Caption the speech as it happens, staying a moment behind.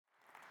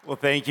Well,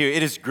 thank you.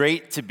 It is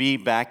great to be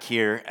back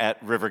here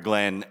at River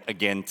Glen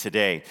again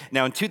today.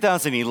 Now, in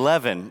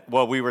 2011,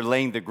 while we were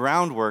laying the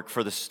groundwork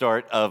for the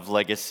start of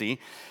Legacy,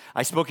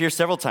 I spoke here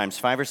several times,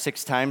 5 or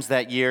 6 times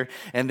that year.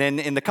 And then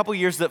in the couple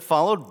years that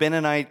followed, Ben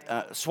and I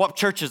swapped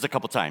churches a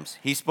couple times.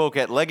 He spoke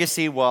at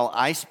Legacy while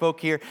I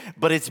spoke here,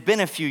 but it's been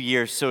a few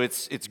years, so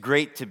it's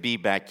great to be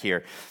back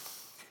here.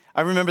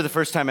 I remember the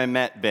first time I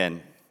met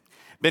Ben.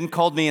 Ben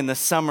called me in the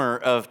summer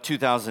of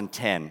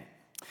 2010,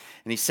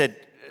 and he said,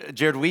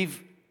 Jared,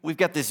 we've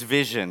got this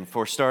vision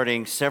for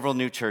starting several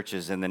new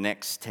churches in the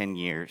next 10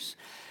 years.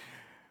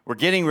 We're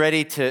getting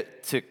ready to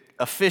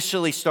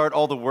officially start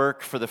all the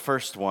work for the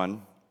first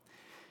one.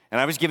 And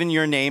I was given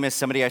your name as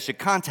somebody I should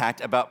contact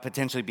about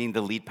potentially being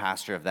the lead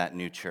pastor of that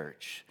new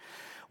church.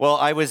 Well,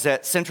 I was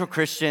at Central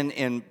Christian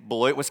in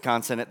Beloit,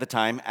 Wisconsin at the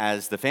time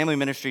as the family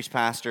ministries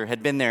pastor,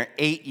 had been there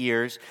 8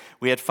 years.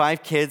 We had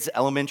 5 kids,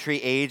 elementary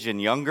age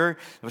and younger.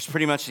 It was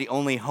pretty much the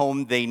only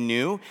home they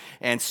knew.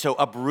 And so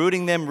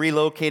uprooting them,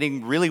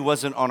 relocating really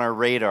wasn't on our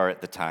radar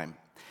at the time.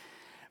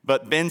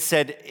 But Ben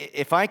said,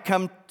 if I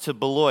come to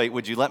Beloit,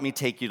 would you let me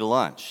take you to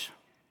lunch?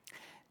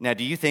 Now,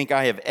 do you think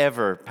I have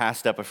ever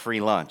passed up a free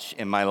lunch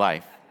in my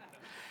life?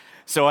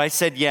 So I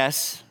said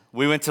yes.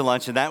 We went to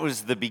lunch, and that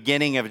was the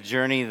beginning of a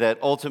journey that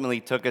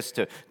ultimately took us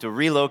to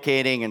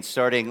relocating and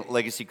starting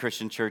Legacy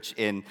Christian Church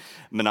in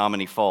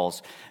Menomonee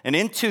Falls. And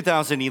in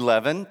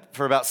 2011,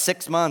 for about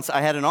 6 months,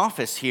 I had an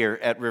office here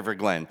at River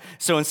Glen.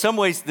 So in some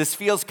ways, this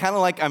feels kind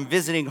of like I'm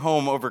visiting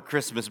home over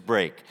Christmas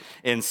break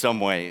in some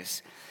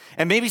ways.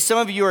 And maybe some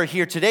of you are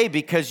here today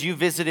because you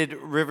visited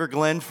River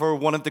Glen for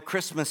one of the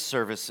Christmas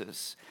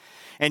services.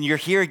 And you're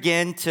here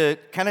again to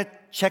kind of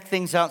check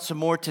things out some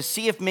more to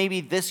see if maybe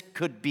this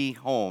could be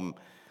home,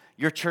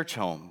 your church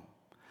home.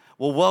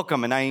 Well,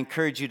 welcome, and I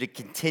encourage you to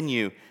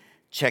continue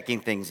checking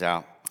things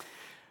out.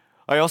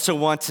 I also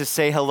want to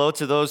say hello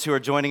to those who are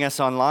joining us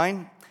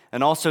online,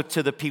 and also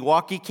to the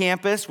Pewaukee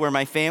campus where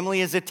my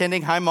family is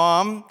attending. Hi,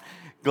 Mom.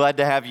 Glad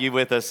to have you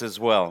with us as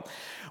well.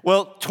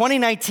 Well,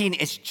 2019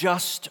 is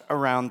just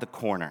around the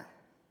corner.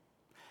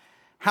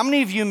 How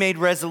many of you made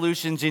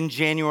resolutions in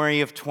January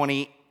of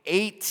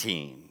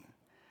 2018?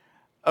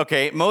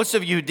 Okay, most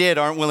of you who did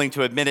aren't willing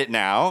to admit it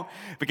now,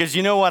 because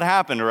you know what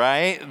happened,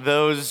 right?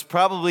 Those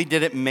probably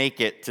didn't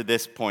make it to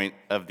this point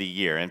of the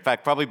year. In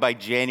fact, probably by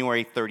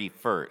January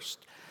 31st,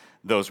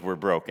 those were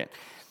broken.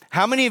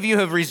 How many of you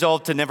have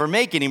resolved to never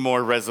make any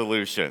more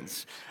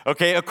resolutions?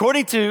 Okay,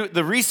 according to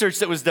the research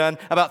that was done,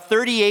 about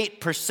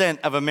 38%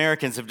 of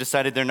Americans have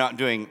decided they're not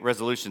doing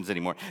resolutions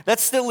anymore.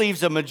 That still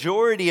leaves a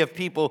majority of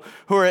people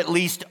who are at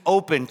least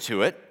open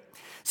to it.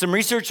 Some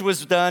research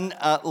was done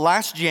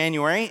last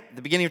January,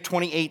 the beginning of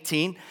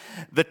 2018.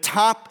 The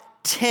top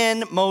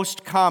 10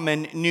 most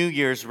common New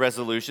Year's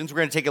resolutions. We're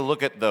going to take a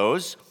look at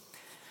those.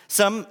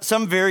 Some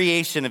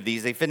variation of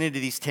these. They fit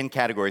into these 10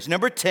 categories.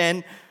 Number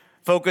 10,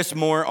 focus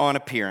more on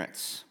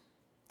appearance.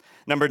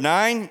 Number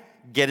 9,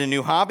 get a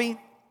new hobby.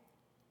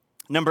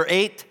 Number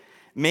 8,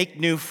 make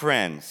new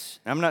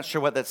friends. I'm not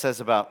sure what that says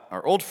about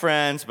our old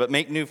friends, but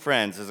make new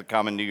friends is a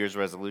common New Year's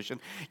resolution.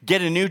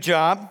 Get a new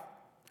job.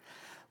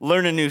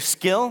 Learn a new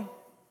skill,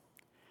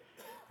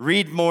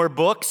 read more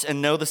books,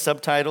 and know the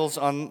subtitles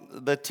on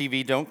the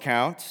TV don't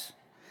count.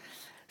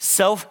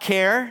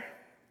 Self-care.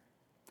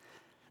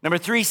 Number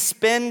 3,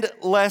 spend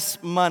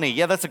less money.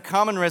 Yeah, that's a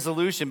common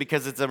resolution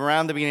because it's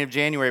around the beginning of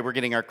January. We're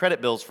getting our credit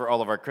bills for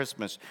all of our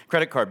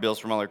credit card bills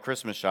from all our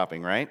Christmas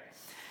shopping, right?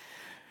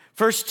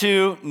 First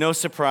 2, no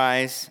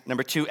surprise.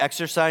 Number 2,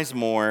 exercise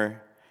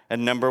more.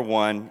 And number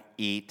 1,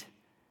 eat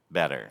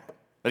better.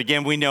 But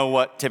again, we know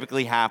what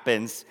typically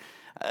happens.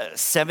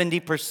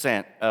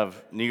 70% of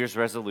New Year's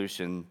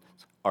resolutions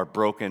are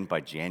broken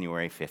by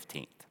January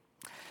 15th.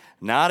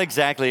 Not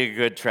exactly a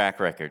good track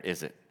record,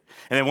 is it?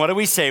 And then what do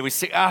we say? We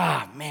say,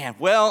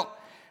 well,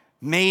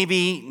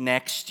 maybe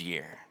next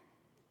year.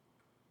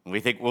 We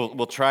think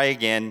we'll try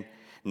again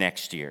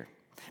next year.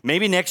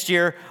 Maybe next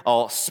year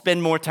I'll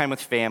spend more time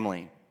with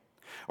family,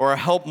 or I'll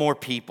help more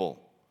people,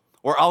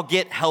 or I'll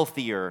get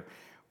healthier,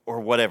 or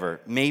whatever.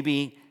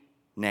 Maybe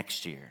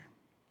next year.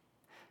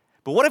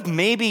 But what if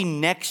maybe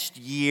next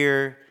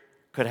year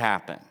could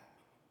happen?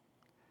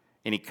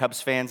 Any Cubs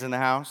fans in the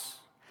house?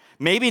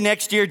 Maybe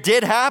next year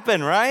did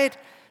happen, right?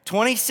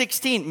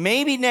 2016,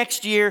 maybe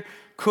next year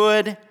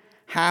could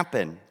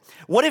happen.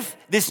 What if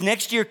this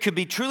next year could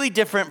be truly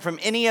different from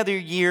any other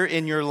year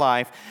in your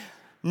life?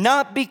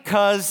 Not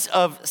because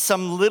of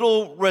some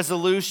little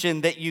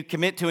resolution that you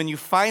commit to and you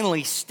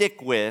finally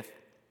stick with,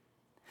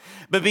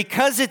 but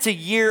because it's a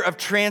year of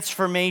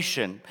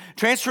transformation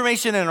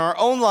in our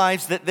own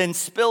lives that then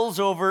spills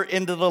over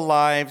into the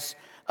lives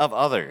of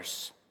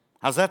others.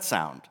 How's that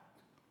sound?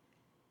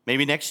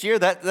 Maybe next year,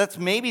 that's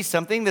maybe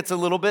something that's a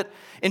little bit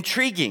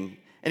intriguing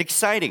and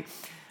exciting.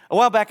 A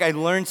while back, I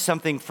learned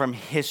something from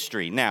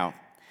history. Now,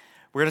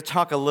 we're going to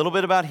talk a little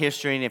bit about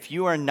history, and if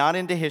you are not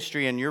into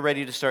history and you're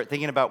ready to start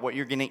thinking about what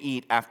you're going to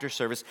eat after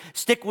service,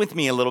 stick with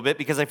me a little bit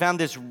because I found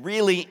this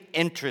really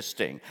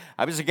interesting.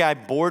 I was a guy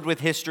bored with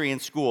history in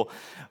school,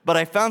 but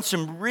I found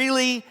some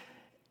really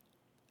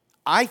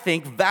I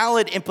think,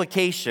 valid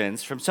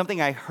implications from something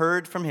I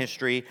heard from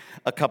history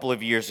a couple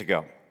of years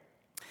ago.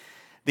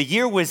 The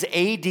year was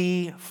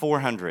AD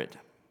 400.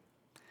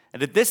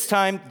 And at this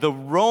time, the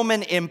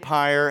Roman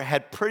Empire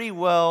had pretty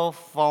well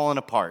fallen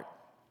apart.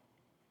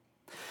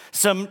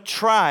 Some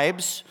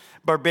tribes,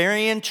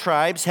 barbarian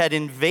tribes, had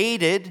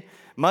invaded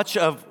much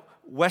of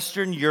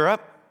Western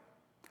Europe.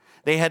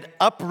 They had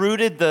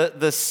uprooted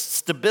the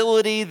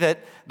stability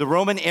that the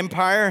Roman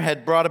Empire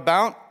had brought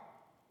about.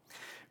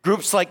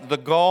 Groups like the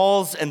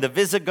Gauls and the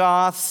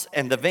Visigoths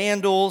and the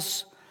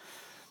Vandals,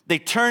 they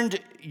turned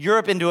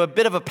Europe into a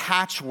bit of a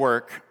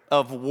patchwork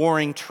of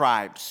warring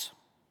tribes.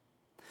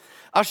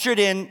 Ushered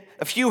in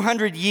a few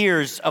hundred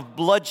years of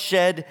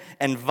bloodshed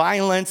and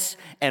violence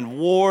and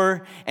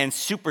war and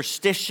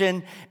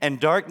superstition and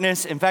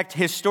darkness. In fact,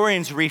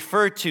 historians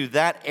refer to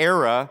that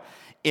era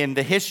in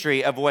the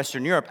history of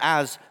Western Europe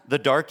as the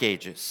Dark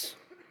Ages.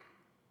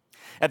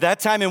 At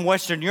that time in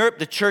Western Europe,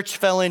 the church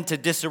fell into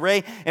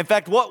disarray. In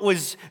fact, what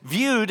was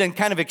viewed and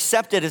kind of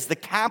accepted as the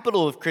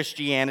capital of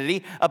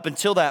Christianity up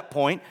until that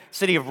point,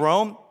 city of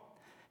Rome,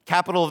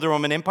 capital of the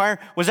Roman Empire,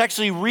 was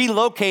actually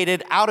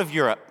relocated out of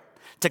Europe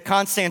to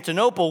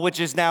Constantinople, which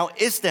is now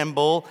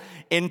Istanbul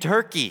in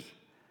Turkey.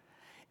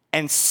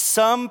 And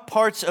some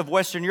parts of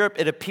Western Europe,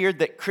 it appeared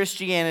that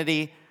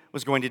Christianity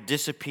was going to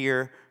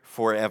disappear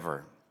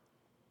forever.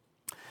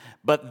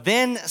 But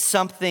then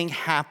something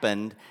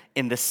happened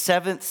in the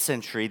 7th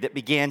century that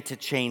began to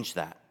change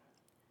that.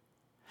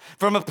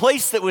 From a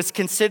place that was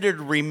considered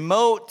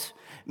remote,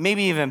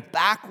 maybe even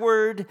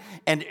backward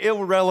and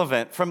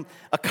irrelevant, from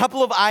a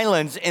couple of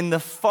islands in the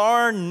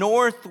far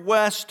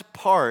northwest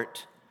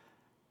part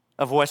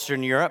of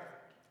Western Europe,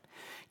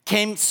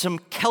 came some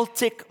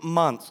Celtic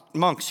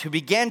monks who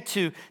began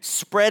to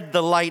spread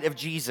the light of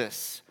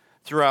Jesus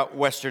throughout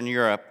Western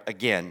Europe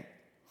again.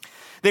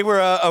 They were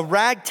a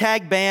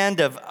ragtag band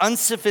of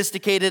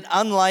unsophisticated,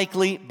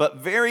 unlikely, but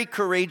very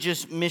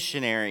courageous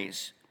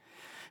missionaries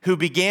who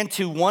began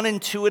to, one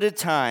and two at a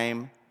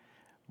time,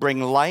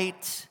 bring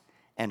light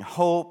and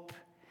hope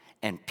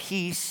and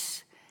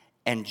peace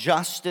and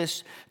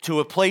justice to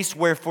a place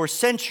where for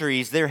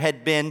centuries there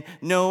had been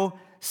no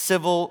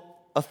civil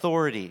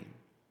authority,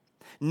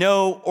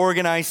 no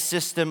organized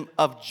system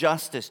of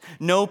justice,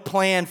 no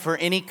plan for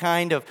any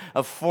kind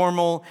of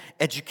formal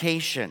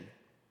education.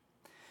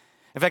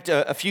 In fact,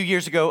 a few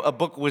years ago, a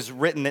book was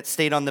written that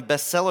stayed on the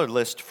bestseller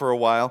list for a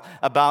while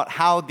about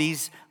how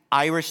these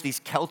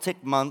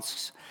Celtic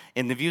monks,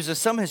 in the views of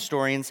some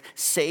historians,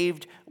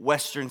 saved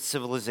Western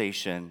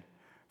civilization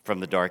from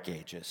the Dark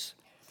Ages.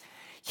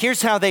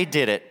 Here's how they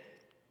did it.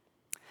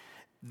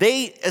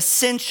 They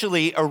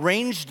essentially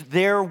arranged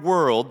their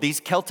world,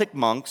 these Celtic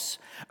monks,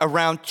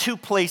 around two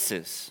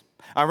places.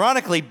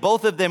 Ironically,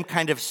 both of them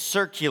kind of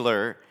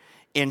circular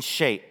in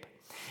shape.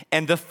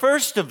 And the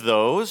first of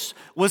those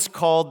was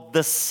called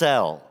the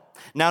cell.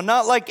 Now,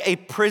 not like a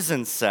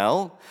prison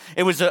cell.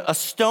 It was a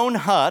stone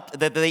hut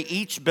that they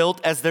each built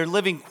as their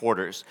living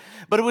quarters.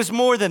 But it was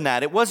more than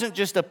that. It wasn't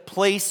just a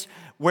place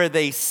where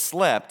they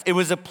slept. It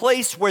was a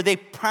place where they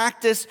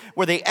practiced,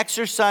 where they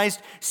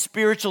exercised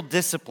spiritual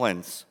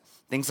disciplines.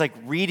 Things like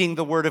reading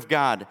the Word of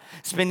God,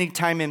 spending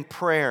time in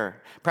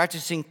prayer,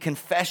 practicing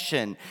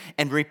confession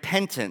and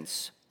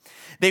repentance.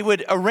 They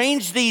would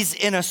arrange these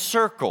in a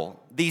circle,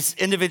 these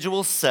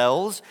individual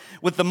cells,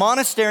 with the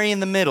monastery in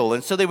the middle.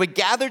 And so they would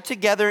gather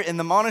together in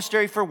the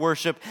monastery for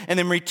worship and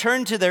then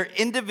return to their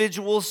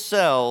individual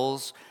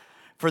cells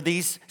for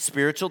these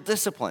spiritual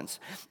disciplines.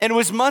 And it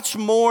was much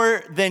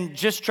more than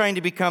just trying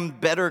to become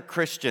better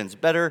Christians,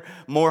 better,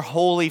 more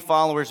holy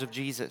followers of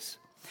Jesus.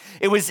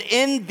 It was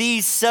in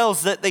these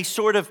cells that they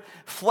sort of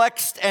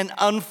flexed and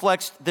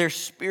unflexed their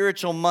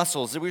spiritual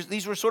muscles.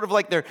 These were sort of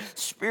like their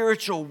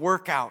spiritual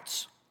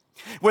workouts,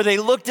 where they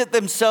looked at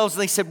themselves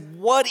and they said,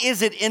 what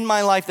is it in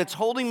my life that's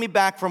holding me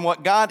back from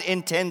what God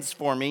intends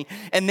for me?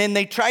 And then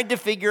they tried to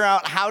figure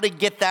out how to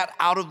get that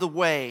out of the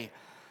way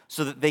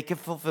so that they could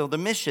fulfill the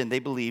mission they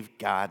believed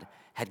God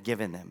had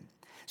given them.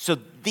 So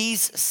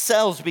these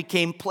cells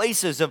became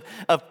places of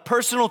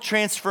personal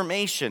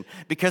transformation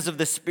because of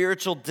the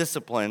spiritual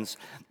disciplines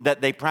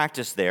that they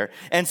practiced there.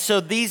 And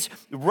so these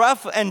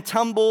rough and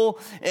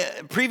tumble,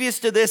 previous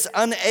to this,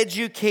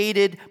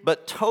 uneducated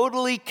but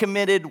totally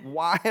committed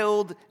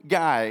wild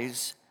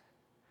guys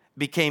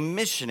became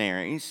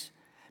missionaries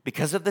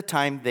because of the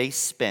time they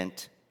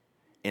spent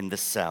in the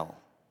cell.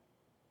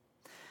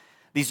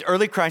 These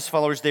early Christ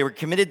followers, they were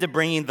committed to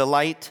bringing the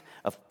light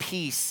of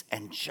peace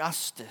and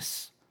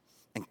justice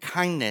and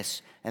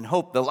kindness and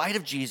hope, the light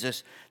of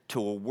Jesus, to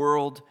a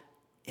world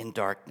in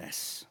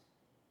darkness.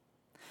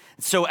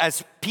 So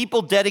as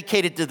people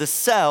dedicated to the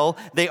cell,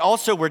 they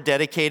also were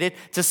dedicated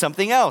to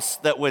something else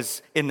that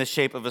was in the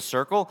shape of a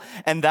circle,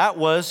 and that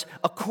was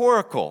a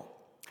coracle.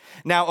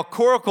 Now, a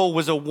coracle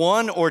was a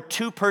 1 or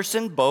 2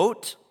 person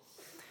boat,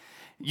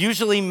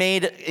 usually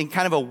made in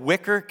kind of a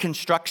wicker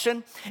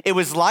construction. It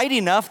was light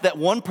enough that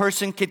one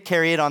person could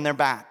carry it on their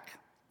back.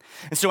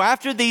 And so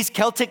after these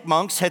Celtic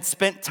monks had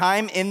spent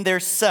time in their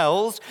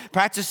cells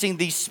practicing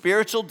these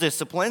spiritual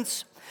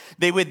disciplines,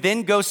 They would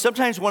then go,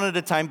 sometimes one at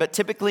a time, but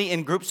typically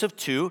in groups of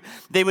two.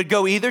 They would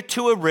go either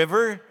to a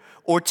river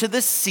or to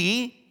the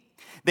sea.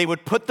 They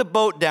would put the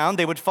boat down,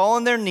 they would fall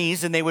on their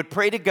knees, and they would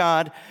pray to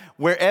God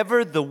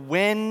wherever the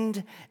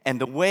wind and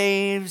the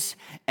waves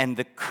and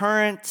the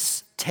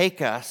currents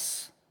take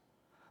us.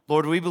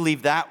 Lord, we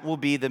believe that will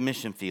be the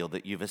mission field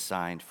that you've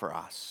assigned for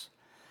us.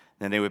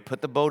 Then they would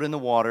put the boat in the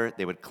water,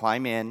 they would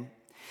climb in,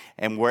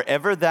 and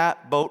wherever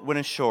that boat went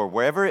ashore,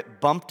 wherever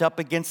it bumped up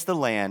against the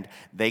land,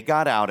 they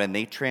got out and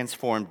they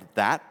transformed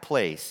that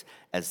place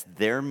as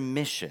their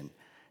mission,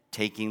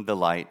 taking the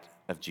light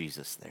of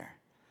Jesus there.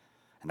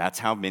 And that's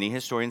how many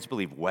historians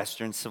believe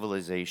Western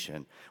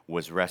civilization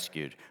was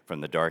rescued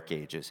from the Dark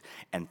Ages.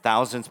 And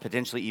thousands,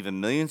 potentially even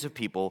millions of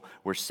people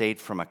were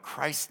saved from a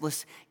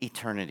Christless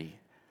eternity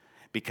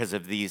because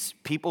of these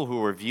people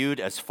who were viewed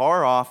as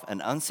far off and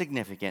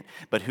insignificant,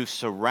 but who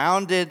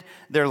surrounded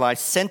their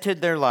lives, centered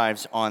their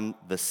lives on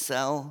the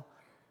cell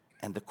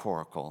and the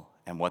coracle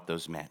and what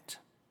those meant.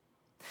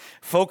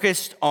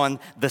 Focused on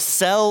the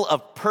cell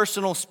of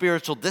personal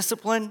spiritual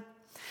discipline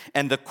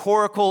and the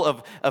coracle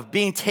of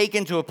being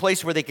taken to a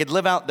place where they could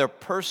live out their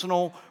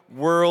personal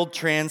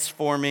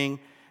world-transforming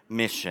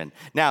mission.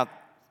 Now,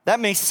 that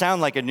may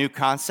sound like a new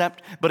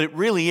concept, but it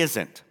really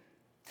isn't.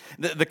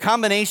 The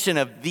combination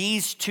of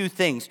these two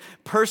things,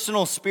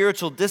 personal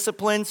spiritual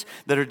disciplines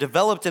that are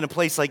developed in a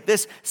place like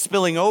this,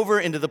 spilling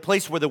over into the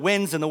place where the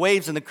winds and the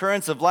waves and the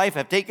currents of life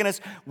have taken us,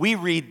 we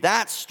read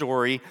that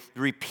story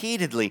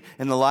repeatedly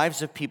in the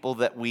lives of people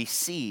that we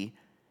see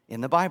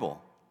in the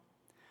Bible.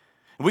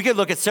 We could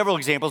look at several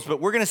examples, but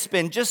we're going to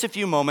spend just a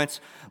few moments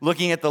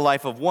looking at the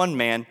life of one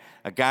man,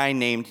 a guy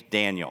named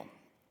Daniel.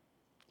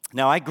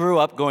 Now, I grew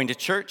up going to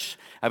church.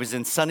 I was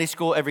in Sunday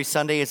school every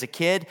Sunday as a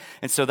kid,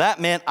 and so that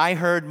meant I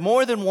heard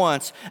more than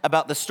once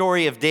about the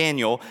story of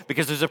Daniel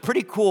because there's a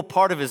pretty cool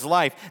part of his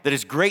life that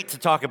is great to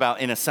talk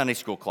about in a Sunday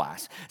school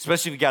class,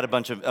 especially if you've got a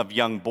bunch of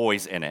young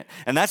boys in it.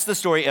 And that's the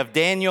story of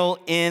Daniel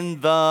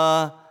in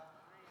the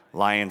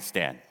lion's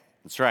den.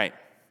 That's right.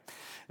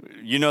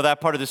 You know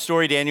that part of the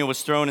story. Daniel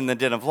was thrown in the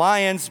den of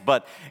lions,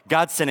 but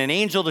God sent an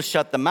angel to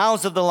shut the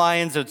mouths of the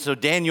lions, and so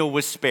Daniel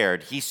was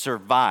spared. He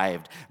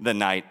survived the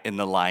night in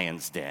the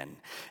lion's den.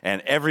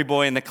 And every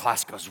boy in the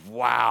class goes,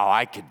 wow,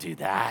 I could do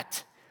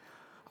that.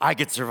 I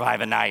could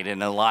survive a night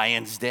in a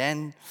lion's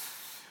den.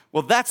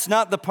 Well, that's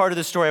not the part of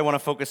the story I want to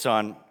focus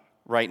on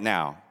right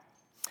now.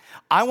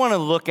 I want to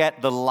look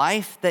at the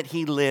life that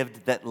he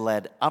lived that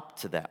led up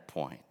to that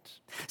point.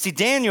 See,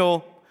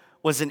 Daniel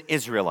was an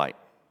Israelite.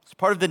 It's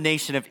part of the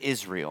nation of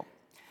Israel.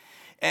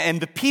 And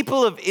the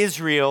people of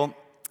Israel,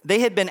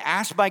 they had been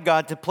asked by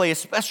God to play a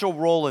special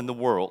role in the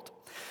world,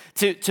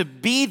 to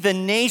be the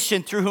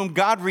nation through whom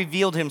God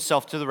revealed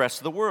himself to the rest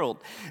of the world.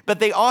 But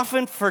they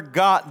often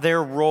forgot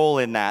their role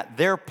in that,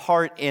 their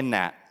part in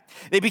that.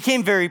 They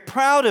became very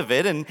proud of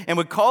it and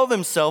would call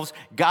themselves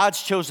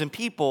God's chosen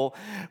people,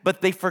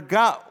 but they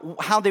forgot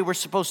how they were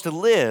supposed to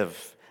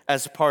live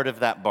as part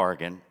of that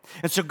bargain.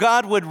 And so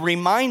God would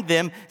remind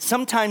them,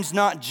 sometimes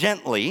not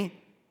gently,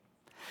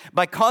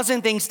 by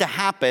causing things to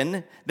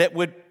happen that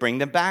would bring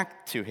them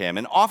back to him.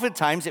 And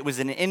oftentimes it was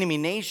an enemy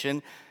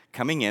nation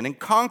coming in and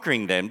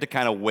conquering them to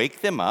kind of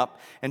wake them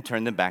up and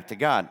turn them back to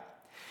God.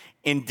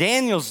 In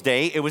Daniel's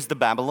day, it was the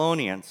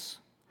Babylonians.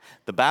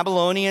 The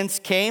Babylonians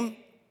came,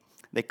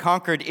 they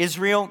conquered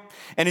Israel,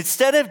 and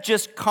instead of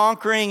just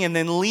conquering and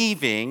then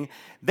leaving,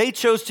 they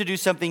chose to do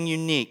something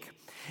unique.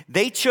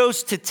 They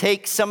chose to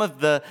take some of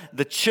the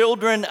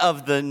children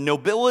of the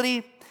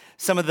nobility,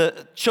 some of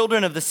the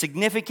children of the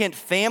significant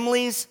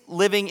families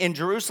living in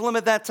Jerusalem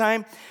at that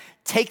time,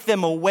 take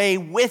them away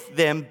with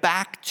them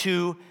back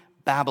to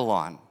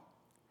Babylon.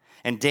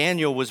 And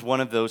Daniel was one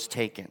of those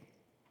taken.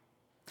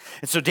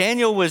 And so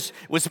Daniel was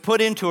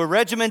put into a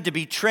regiment to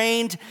be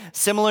trained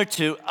similar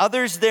to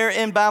others there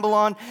in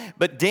Babylon,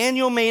 but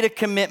Daniel made a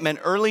commitment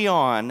early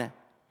on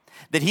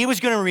that he was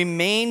going to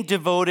remain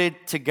devoted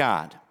to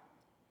God.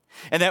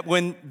 And that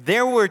when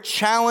there were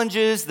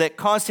challenges that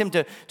caused him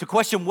to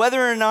question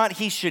whether or not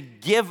he should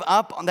give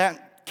up on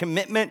that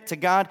commitment to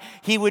God,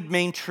 he would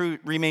remain true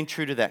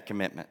to that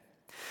commitment.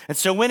 And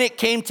so when it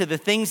came to the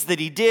things that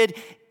he did,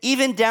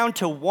 even down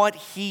to what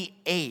he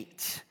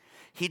ate,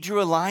 he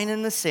drew a line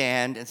in the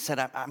sand and said,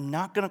 I'm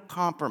not going to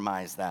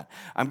compromise that.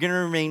 I'm going to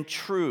remain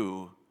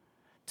true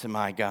to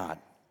my God.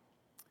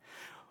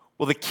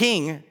 Well, the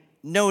king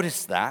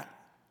noticed that,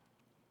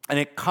 and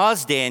it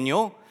caused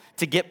Daniel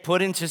to get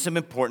put into some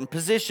important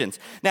positions.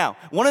 Now,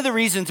 one of the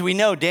reasons we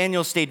know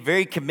Daniel stayed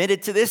very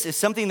committed to this is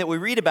something that we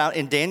read about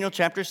in Daniel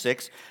chapter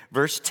 6,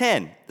 verse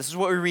 10. This is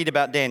what we read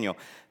about Daniel.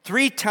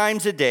 3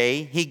 times a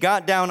day, he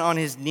got down on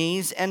his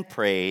knees and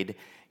prayed,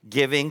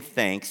 giving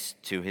thanks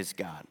to his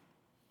God.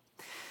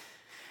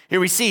 Here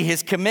we see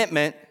his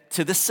commitment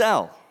to the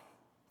cell,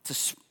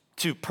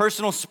 to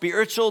personal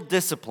spiritual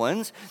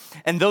disciplines,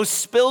 and those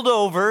spilled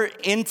over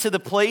into the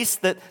place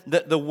that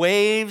the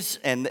waves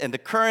and the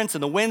currents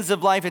and the winds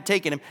of life had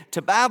taken him,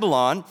 to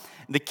Babylon.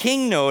 The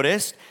king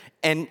noticed,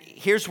 and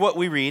here's what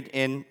we read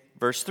in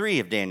verse 3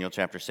 of Daniel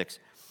chapter 6.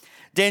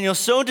 Daniel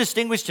so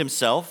distinguished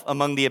himself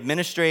among the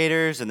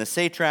administrators and the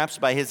satraps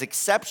by his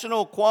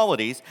exceptional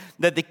qualities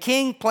that the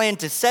king planned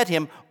to set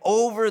him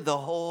over the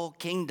whole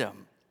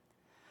kingdom.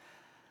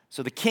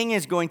 So the king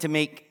is going to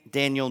make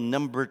Daniel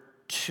number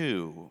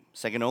 2,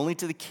 second only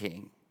to the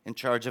king, in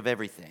charge of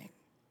everything.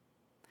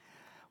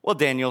 Well,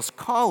 Daniel's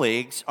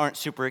colleagues aren't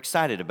super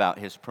excited about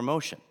his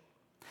promotion.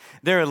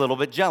 They're a little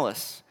bit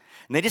jealous,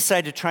 and they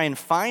decide to try and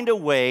find a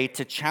way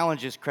to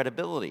challenge his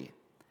credibility.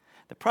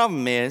 The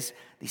problem is,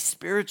 these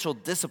spiritual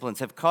disciplines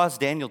have caused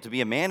Daniel to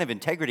be a man of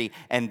integrity,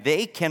 and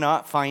they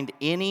cannot find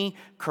any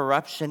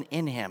corruption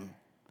in him.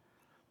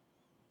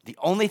 The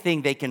only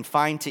thing they can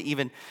find to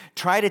even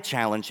try to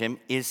challenge him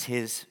is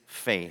his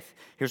faith.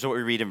 Here's what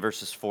we read in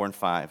verses 4 and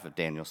 5 of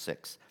Daniel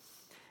 6.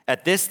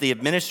 At this, the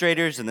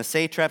administrators and the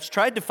satraps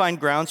tried to find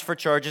grounds for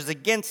charges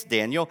against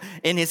Daniel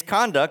in his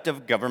conduct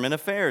of government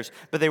affairs,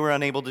 but they were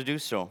unable to do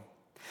so.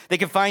 They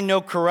could find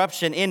no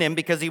corruption in him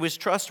because he was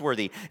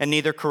trustworthy and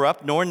neither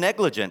corrupt nor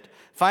negligent.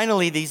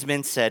 Finally, these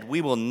men said,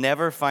 "We will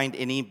never find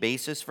any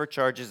basis for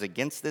charges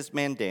against this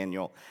man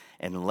Daniel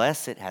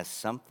unless it has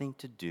something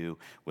to do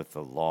with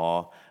the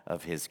law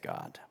of his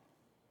God."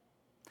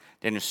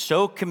 Daniel's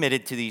so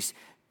committed to these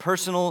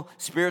personal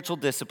spiritual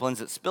disciplines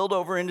that spilled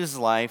over into his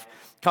life,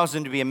 caused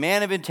him to be a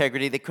man of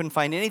integrity. They couldn't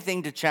find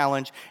anything to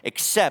challenge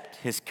except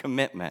his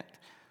commitment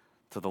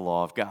to the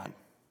law of God.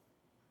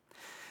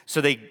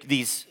 So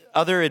these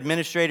other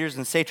administrators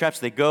and satraps,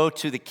 they go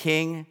to the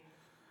king.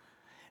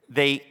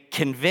 They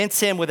convince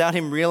him, without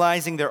him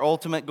realizing their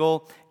ultimate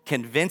goal,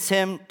 convince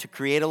him to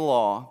create a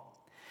law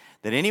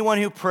that anyone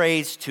who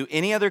prays to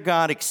any other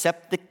god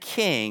except the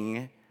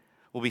king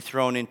will be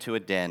thrown into a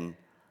den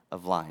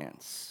of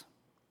lions.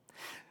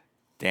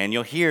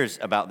 Daniel hears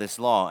about this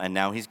law, and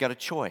now he's got a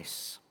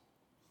choice.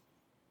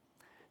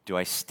 Do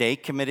I stay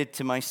committed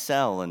to my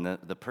cell and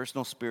the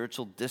personal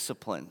spiritual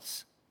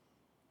disciplines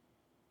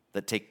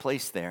that take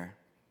place there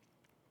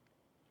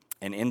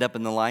and end up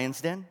in the lion's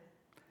den?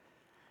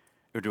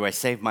 Or do I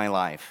save my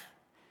life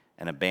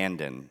and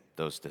abandon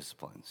those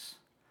disciplines?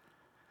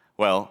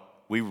 Well,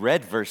 we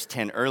read verse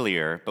 10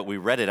 earlier, but we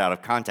read it out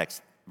of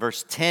context.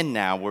 Verse 10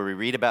 now, where we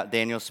read about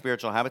Daniel's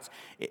spiritual habits,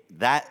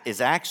 that is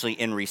actually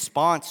in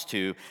response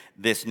to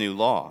this new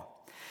law.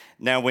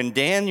 Now, when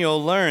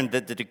Daniel learned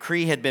that the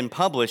decree had been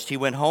published, he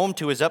went home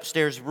to his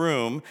upstairs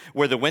room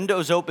where the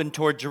windows opened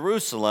toward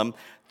Jerusalem.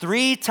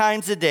 3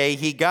 times a day,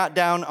 he got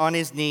down on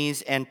his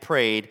knees and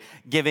prayed,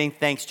 giving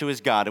thanks to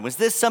his God. And was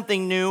this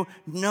something new?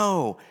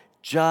 No,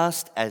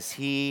 just as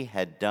he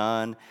had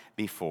done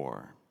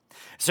before.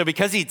 So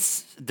because he'd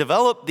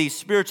developed these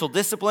spiritual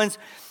disciplines,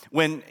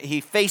 when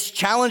he faced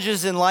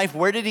challenges in life,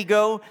 where did he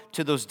go?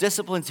 To those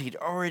disciplines he'd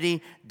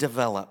already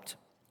developed,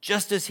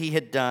 just as he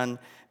had done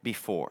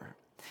before.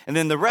 And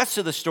then the rest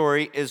of the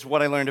story is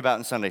what I learned about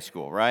in Sunday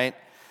school, right?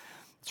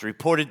 It's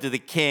reported to the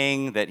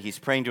king that he's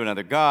praying to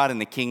another god,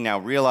 and the king now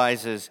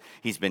realizes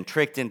he's been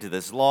tricked into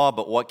this law,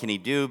 but what can he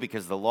do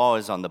because the law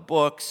is on the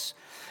books?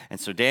 And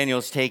so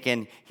Daniel's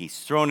taken, he's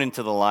thrown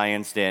into the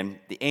lion's den.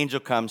 The angel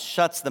comes,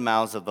 shuts the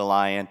mouths of the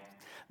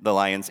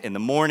lions in the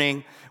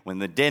morning. When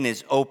the den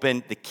is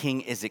opened, the king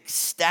is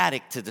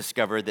ecstatic to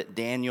discover that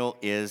Daniel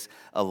is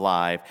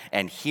alive.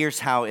 And here's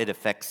how it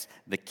affects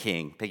the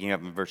king, picking up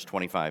in verse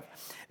 25.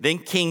 Then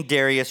King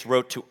Darius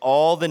wrote to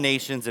all the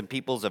nations and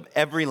peoples of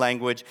every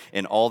language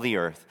in all the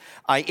earth,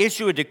 I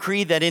issue a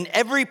decree that in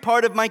every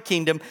part of my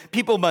kingdom,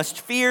 people must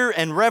fear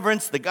and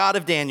reverence the God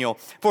of Daniel,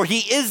 for he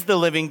is the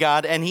living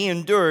God and he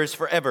endures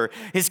forever.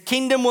 His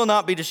kingdom will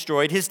not be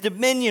destroyed. His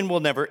dominion will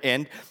never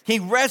end. He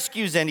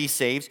rescues and he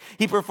saves.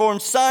 He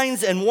performs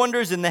signs and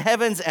wonders in the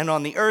heavens and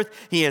on the earth.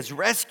 He has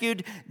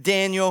rescued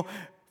Daniel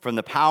from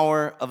the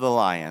power of the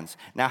lions.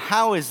 Now,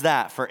 how is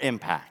that for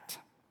impact?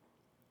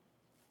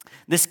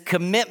 This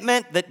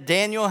commitment that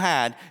Daniel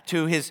had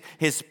to his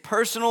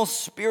personal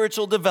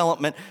spiritual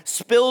development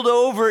spilled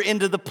over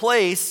into the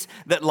place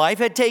that life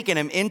had taken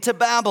him, into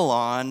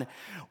Babylon,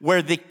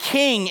 where the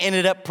king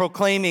ended up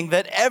proclaiming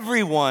that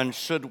everyone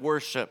should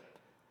worship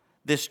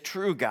this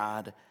true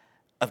God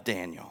of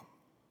Daniel.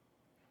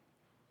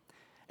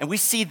 And we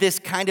see this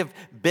kind of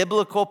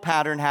biblical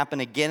pattern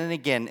happen again and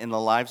again in the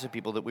lives of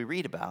people that we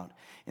read about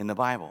in the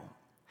Bible.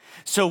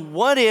 So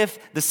what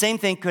if the same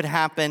thing could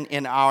happen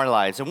in our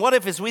lives? And what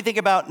if, as we think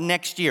about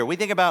next year, we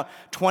think about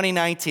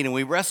 2019 and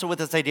we wrestle with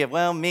this idea of,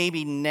 well,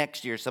 maybe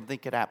next year something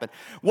could happen.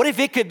 What if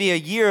it could be a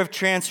year of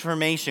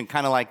transformation,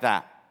 kind of like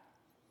that?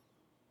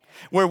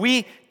 Where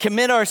we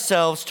commit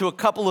ourselves to a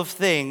couple of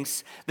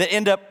things that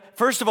end up,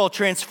 first of all,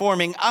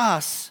 transforming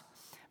us,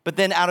 but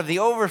then out of the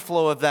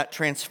overflow of that,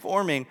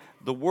 transforming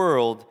the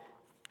world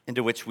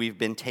into which we've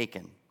been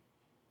taken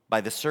by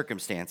the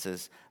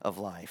circumstances of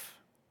life.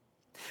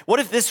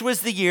 What if this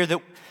was the year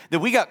that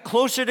we got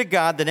closer to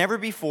God than ever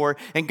before,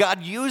 and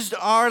God used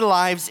our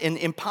lives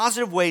in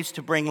positive ways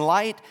to bring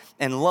light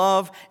and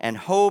love and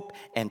hope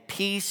and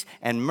peace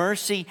and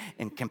mercy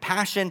and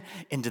compassion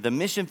into the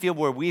mission field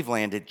where we've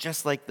landed,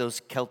 just like those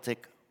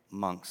Celtic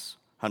monks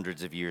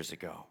hundreds of years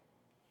ago?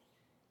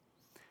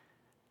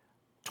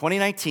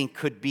 2019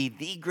 could be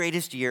the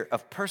greatest year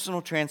of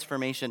personal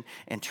transformation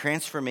and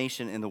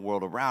transformation in the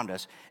world around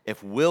us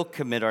if we'll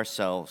commit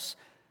ourselves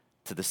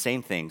to the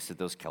same things that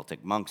those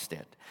Celtic monks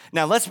did.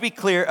 Now, let's be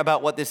clear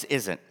about what this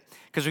isn't,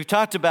 because we've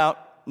talked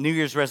about New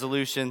Year's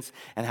resolutions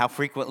and how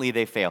frequently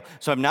they fail.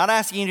 So I'm not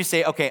asking you to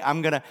say, okay,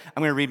 I'm gonna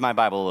read my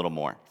Bible a little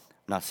more.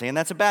 I'm not saying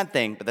that's a bad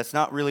thing, but that's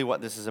not really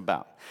what this is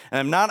about. And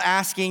I'm not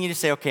asking you to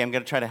say, okay, I'm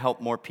going to try to help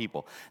more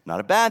people.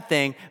 Not a bad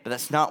thing, but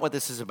that's not what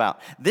this is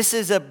about. This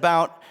is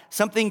about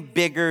something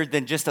bigger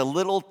than just a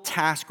little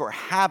task or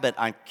habit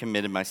I've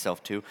committed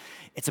myself to.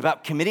 It's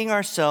about committing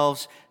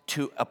ourselves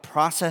to a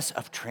process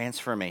of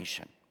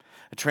transformation.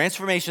 A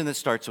transformation that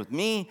starts with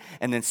me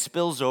and then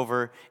spills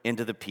over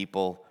into the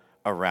people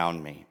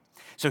around me.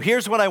 So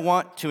here's what I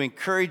want to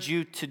encourage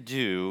you to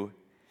do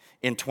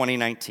in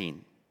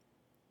 2019.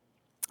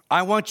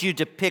 I want you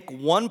to pick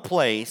one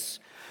place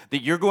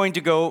that you're going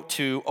to go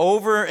to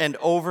over and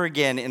over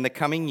again in the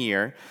coming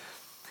year,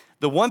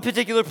 the one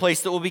particular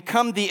place that will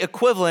become the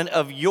equivalent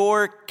of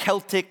your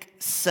Celtic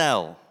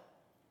cell,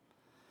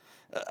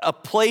 a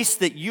place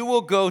that you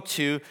will go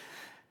to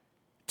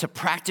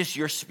practice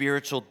your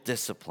spiritual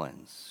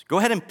disciplines. Go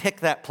ahead and pick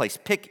that place.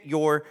 Pick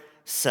your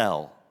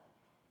cell,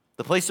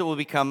 the place that will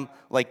become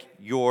like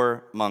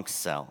your monk's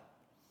cell,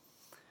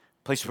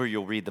 a place where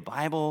you'll read the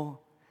Bible,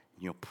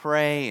 you'll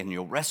pray, and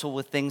you'll wrestle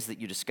with things that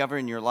you discover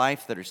in your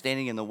life that are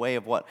standing in the way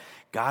of what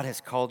God has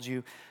called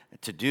you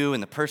to do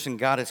and the person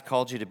God has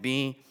called you to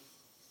be.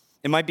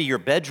 It might be your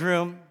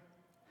bedroom.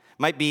 It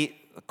might be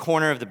a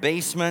corner of the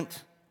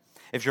basement.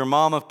 If you're a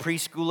mom of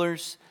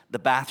preschoolers, the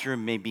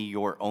bathroom may be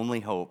your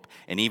only hope,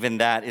 and even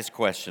that is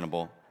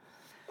questionable.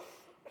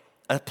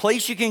 A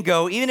place you can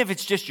go, even if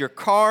it's just your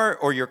car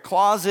or your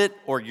closet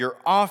or your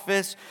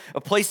office,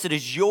 a place that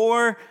is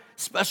your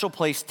special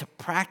place to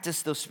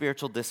practice those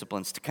spiritual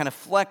disciplines, to kind of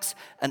flex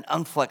and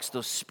unflex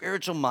those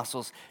spiritual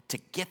muscles, to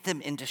get them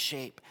into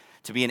shape,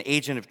 to be an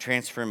agent of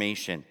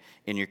transformation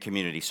in your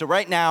community. So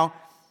right now,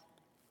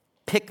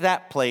 pick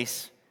that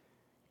place,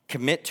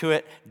 commit to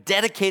it,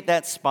 dedicate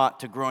that spot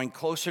to growing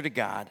closer to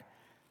God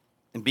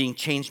and being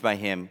changed by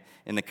Him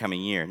in the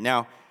coming year.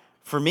 Now,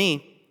 for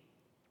me,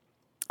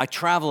 I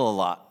travel a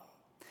lot.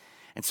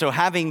 And so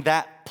having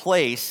that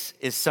place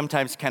is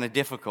sometimes kind of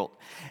difficult.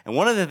 And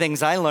one of the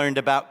things I learned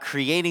about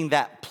creating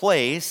that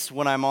place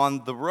when I'm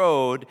on the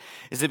road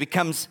is it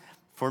becomes,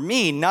 for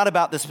me, not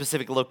about the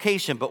specific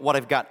location, but what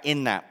I've got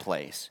in that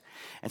place.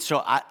 And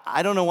so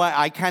I don't know why,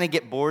 I kind of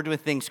get bored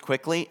with things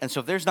quickly. And so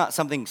if there's not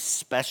something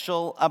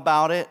special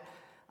about it,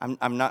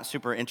 I'm not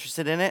super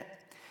interested in it.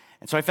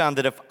 And so I found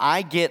that if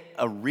I get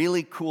a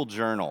really cool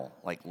journal,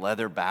 like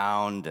leather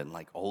bound and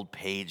like old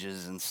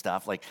pages and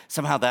stuff, like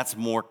somehow that's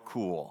more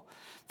cool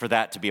for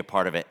that to be a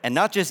part of it. And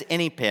not just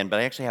any pen, but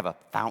I actually have a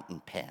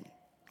fountain pen.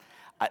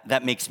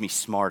 That makes me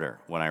smarter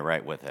when I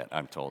write with it,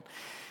 I'm told.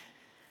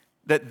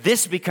 That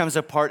this becomes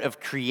a part of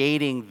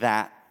creating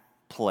that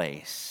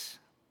place.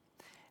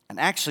 And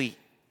actually,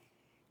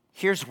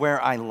 here's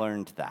where I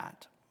learned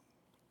that.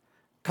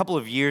 A couple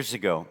of years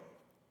ago,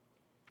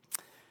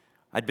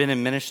 I'd been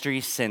in ministry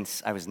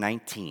since I was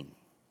 19.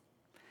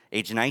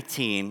 Age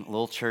 19, a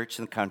little church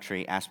in the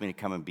country asked me to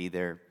come and be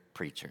their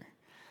preacher.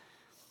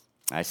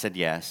 I said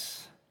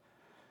yes.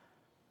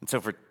 And so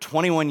for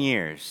 21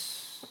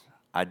 years,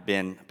 I'd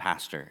been a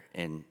pastor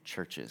in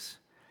churches.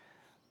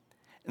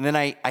 And then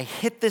I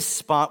hit this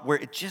spot where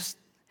it just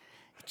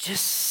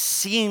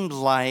seemed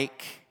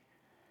like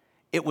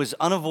it was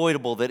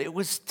unavoidable that it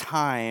was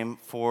time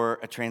for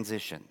a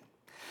transition.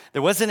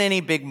 There wasn't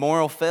any big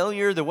moral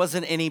failure. There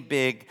wasn't any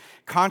big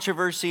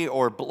controversy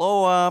or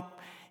blow up.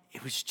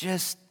 It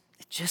just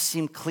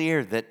seemed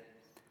clear that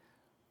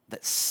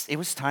it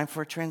was time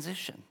for a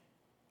transition.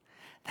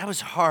 That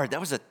was hard. That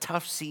was a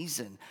tough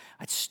season.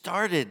 I'd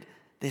started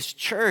this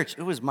church.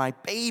 It was my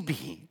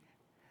baby.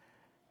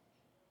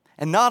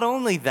 And not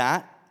only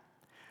that,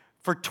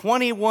 for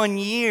 21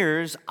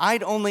 years,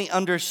 I'd only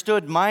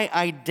understood my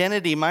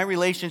identity, my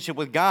relationship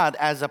with God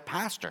as a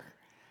pastor.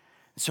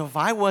 So if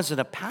I wasn't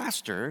a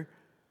pastor,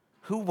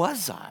 who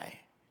was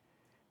I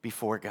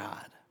before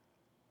God?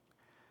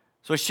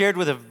 So I shared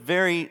with a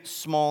very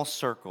small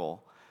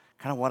circle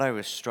kind of what I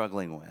was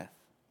struggling with.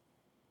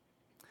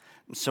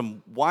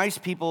 Some wise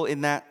people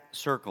in that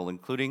circle,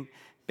 including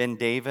Ben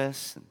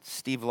Davis and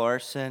Steve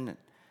Larson and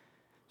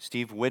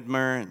Steve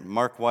Widmer and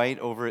Mark White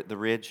over at The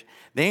Ridge,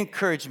 they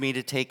encouraged me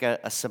to take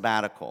a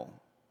sabbatical,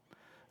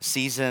 a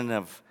season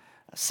of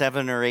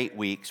 7 or 8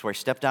 weeks where I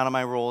stepped out of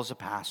my role as a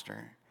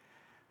pastor,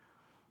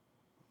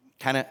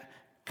 kind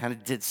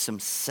of did some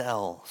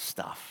cell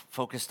stuff,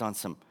 focused on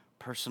some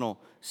personal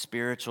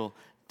spiritual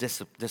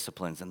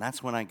disciplines. And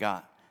that's when I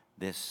got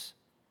this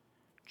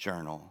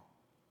journal.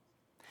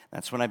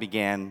 That's when I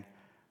began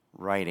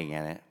writing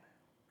in it.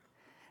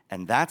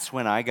 And that's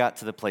when I got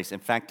to the place. In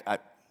fact, I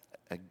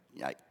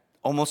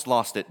almost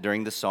lost it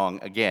during the song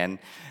again.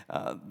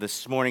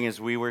 This morning as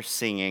we were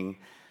singing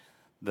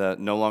the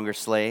No Longer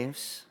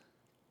Slaves,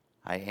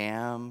 I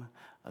am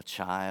a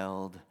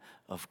child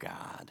of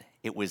God.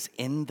 It was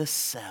in the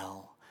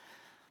cell,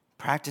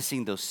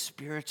 practicing those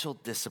spiritual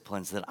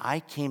disciplines that I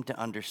came to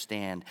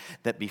understand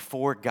that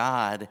before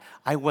God,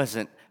 I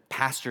wasn't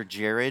Pastor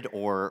Jared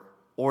or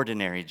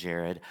ordinary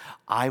Jared.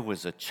 I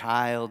was a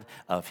child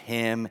of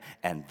him,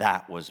 and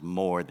that was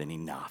more than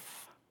enough.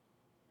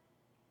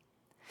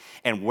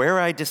 And where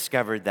I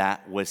discovered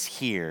that was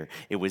here.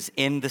 It was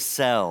in the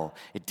cell.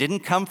 It didn't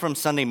come from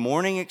Sunday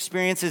morning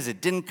experiences. It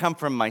didn't come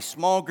from my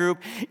small group.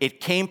 It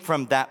came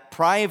from that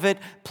private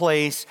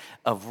place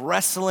of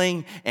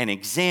wrestling and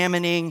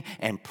examining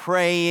and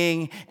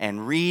praying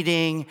and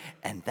reading.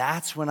 And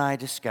that's when I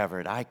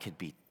discovered I could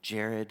be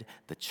Jared,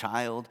 the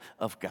child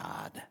of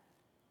God,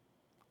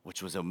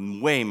 which was a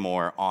way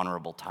more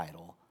honorable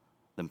title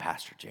than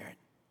Pastor Jared.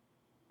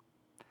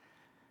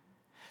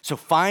 So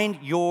find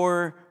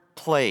your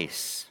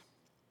place.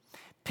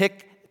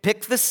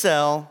 Pick the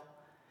cell,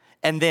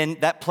 and then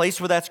that place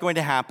where that's going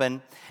to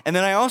happen. And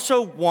then I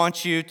also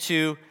want you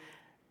to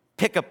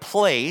pick a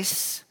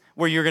place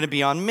where you're going to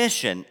be on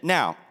mission.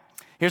 Now,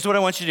 here's what I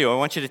want you to do. I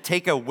want you to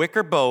take a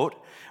wicker boat.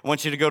 I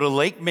want you to go to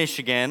Lake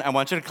Michigan. I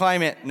want you to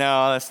climb it.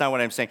 No, that's not what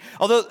I'm saying.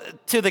 Although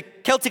to the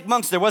Celtic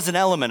monks, there was an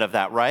element of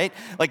that, right?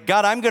 Like,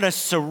 God, I'm going to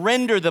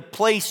surrender the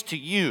place to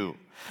you.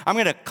 I'm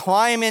going to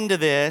climb into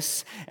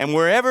this, and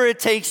wherever it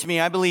takes me,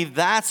 I believe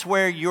that's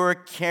where you're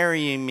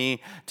carrying me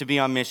to be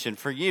on mission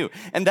for you.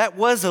 And that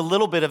was a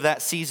little bit of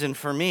that season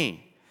for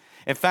me.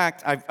 In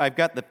fact, I've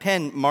got the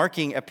pen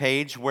marking a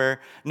page where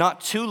not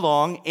too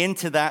long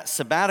into that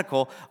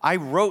sabbatical, I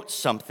wrote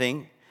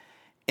something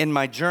in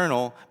my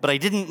journal, but I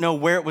didn't know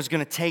where it was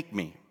going to take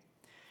me.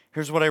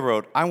 Here's what I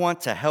wrote. I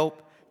want to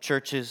help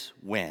churches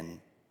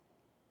win.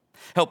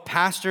 Help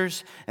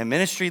pastors and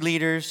ministry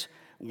leaders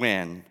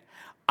win.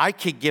 I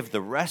could give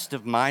the rest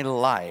of my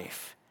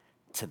life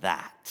to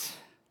that.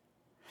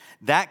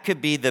 That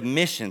could be the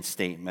mission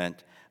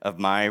statement of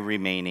my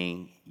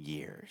remaining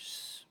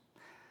years.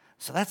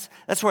 So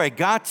that's where I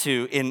got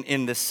to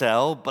in the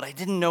cell, but I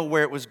didn't know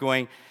where it was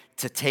going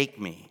to take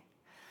me.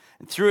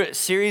 And through a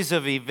series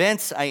of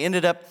events, I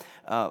ended up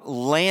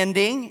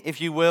landing, if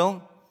you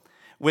will,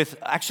 with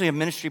actually a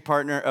ministry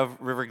partner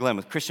of River Glen,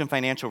 with Christian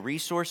Financial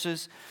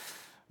Resources,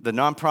 the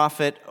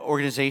nonprofit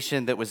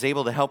organization that was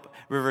able to help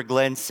River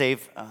Glen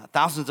save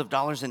thousands of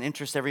dollars in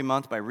interest every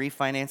month by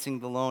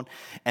refinancing the loan.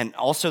 And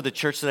also the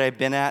church that I've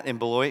been at in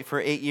Beloit for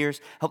 8 years,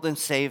 helped them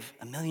save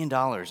 $1 million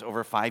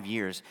over 5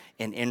 years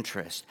in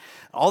interest.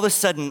 All of a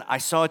sudden, I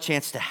saw a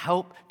chance to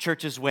help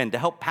churches win, to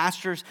help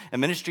pastors and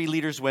ministry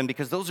leaders win,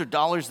 because those are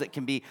dollars that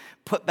can be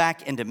put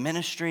back into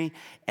ministry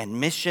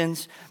and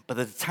missions. But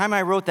at the time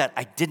I wrote that,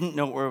 I didn't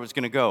know where it was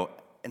going to go.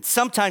 And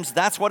sometimes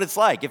that's what it's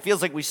like. It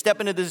feels like we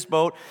step into this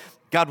boat.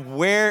 God,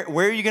 where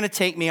are you going to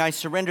take me? I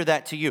surrender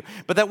that to you.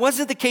 But that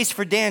wasn't the case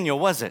for Daniel,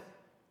 was it?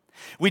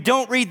 We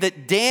don't read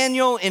that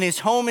Daniel in his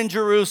home in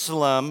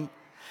Jerusalem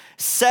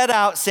set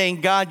out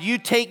saying, God, you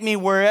take me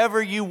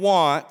wherever you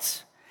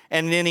want,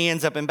 and then he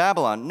ends up in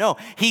Babylon. No,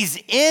 he's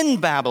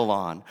in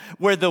Babylon,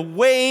 where the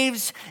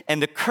waves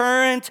and the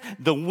current,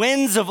 the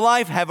winds of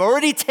life have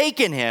already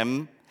taken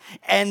him,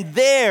 and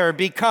there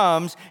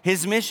becomes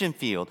his mission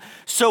field.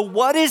 So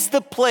what is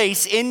the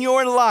place in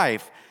your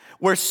life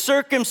where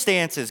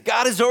circumstances,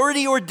 God has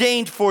already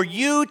ordained for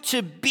you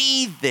to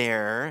be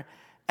there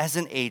as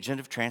an agent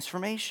of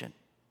transformation?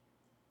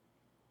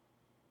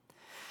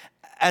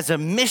 As a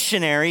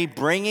missionary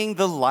bringing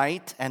the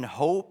light and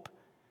hope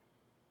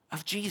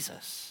of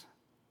Jesus.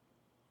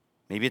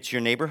 Maybe it's your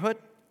neighborhood.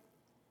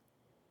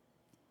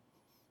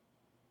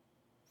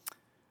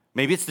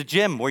 Maybe it's the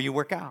gym where you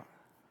work out.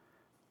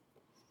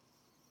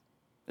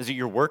 Is it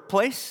your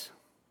workplace?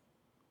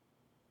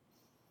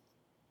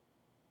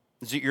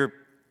 Is it your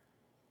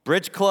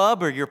bridge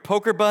club or your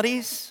poker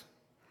buddies?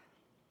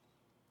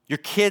 Your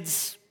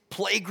kids'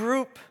 play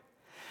group?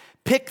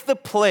 Pick the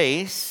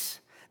place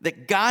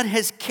that God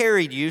has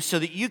carried you so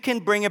that you can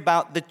bring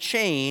about the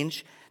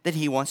change that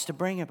he wants to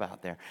bring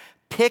about there.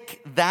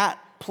 Pick that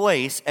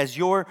place as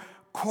your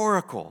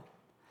coracle,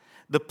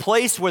 the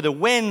place where the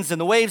winds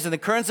and the waves and the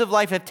currents of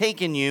life have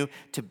taken you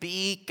to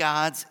be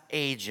God's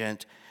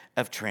agent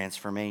of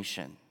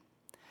transformation.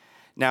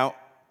 Now,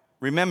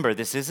 remember,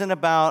 this isn't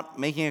about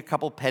making a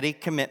couple petty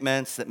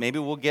commitments that maybe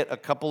we'll get a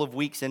couple of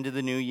weeks into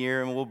the new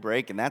year and we'll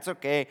break, and that's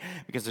okay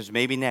because there's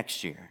maybe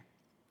next year.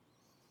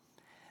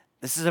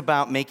 This is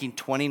about making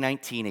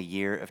 2019 a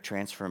year of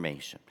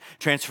transformation.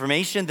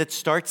 Transformation that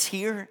starts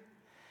here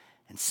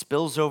and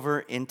spills over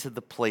into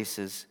the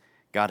places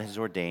God has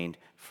ordained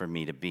for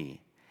me to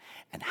be.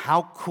 And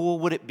how cool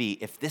would it be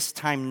if this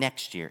time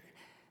next year,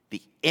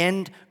 the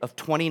end of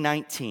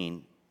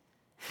 2019,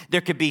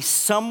 there could be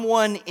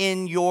someone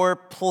in your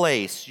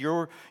place,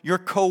 your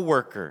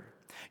coworker,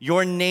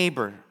 your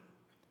neighbor,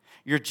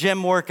 your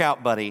gym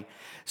workout buddy,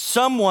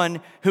 someone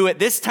who at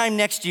this time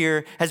next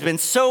year has been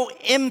so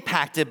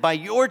impacted by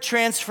your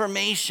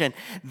transformation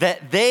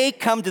that they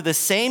come to the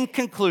same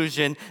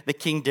conclusion that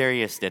King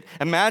Darius did.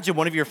 Imagine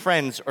one of your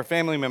friends or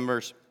family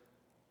members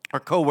or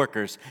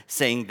coworkers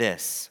saying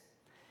this: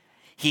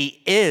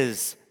 He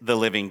is the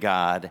living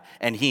God,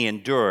 and he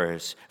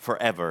endures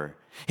forever.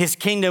 His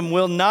kingdom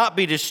will not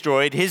be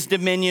destroyed. His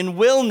dominion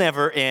will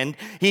never end.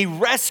 He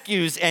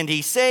rescues and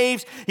he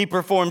saves. He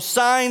performs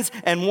signs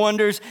and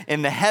wonders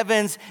in the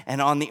heavens and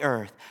on the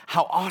earth.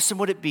 How awesome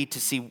would it be to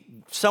see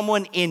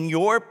someone in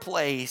your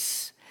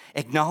place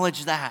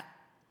acknowledge that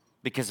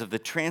because of the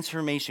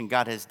transformation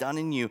God has done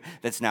in you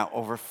that's now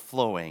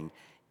overflowing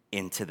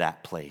into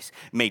that place.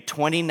 May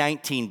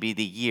 2019 be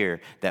the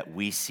year that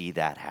we see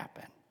that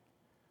happen.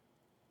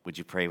 Would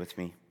you pray with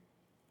me?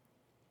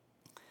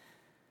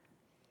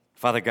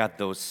 Father God,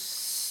 those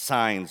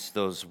signs,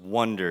 those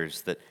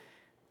wonders that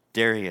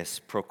Darius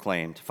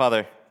proclaimed.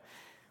 Father,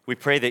 we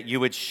pray that you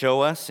would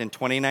show us in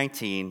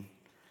 2019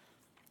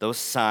 those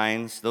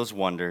signs, those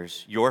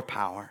wonders, your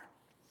power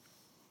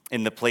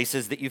in the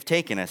places that you've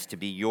taken us to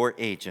be your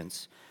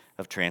agents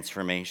of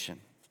transformation.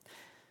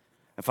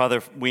 And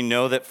Father, we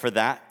know that for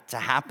that to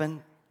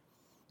happen,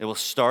 it will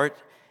start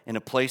in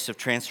a place of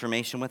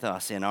transformation with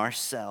us, in our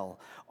cell,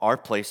 our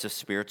place of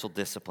spiritual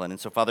discipline. And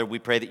so, Father, we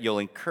pray that you'll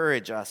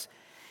encourage us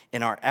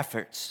in our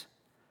efforts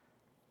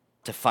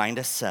to find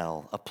a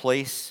cell, a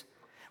place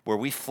where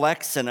we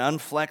flex and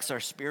unflex our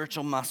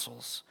spiritual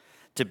muscles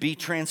to be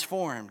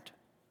transformed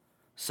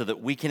so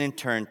that we can in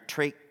turn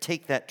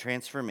take that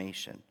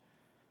transformation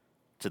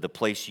to the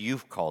place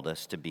you've called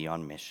us to be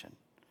on mission.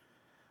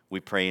 We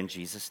pray in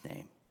Jesus'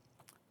 name,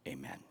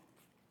 amen.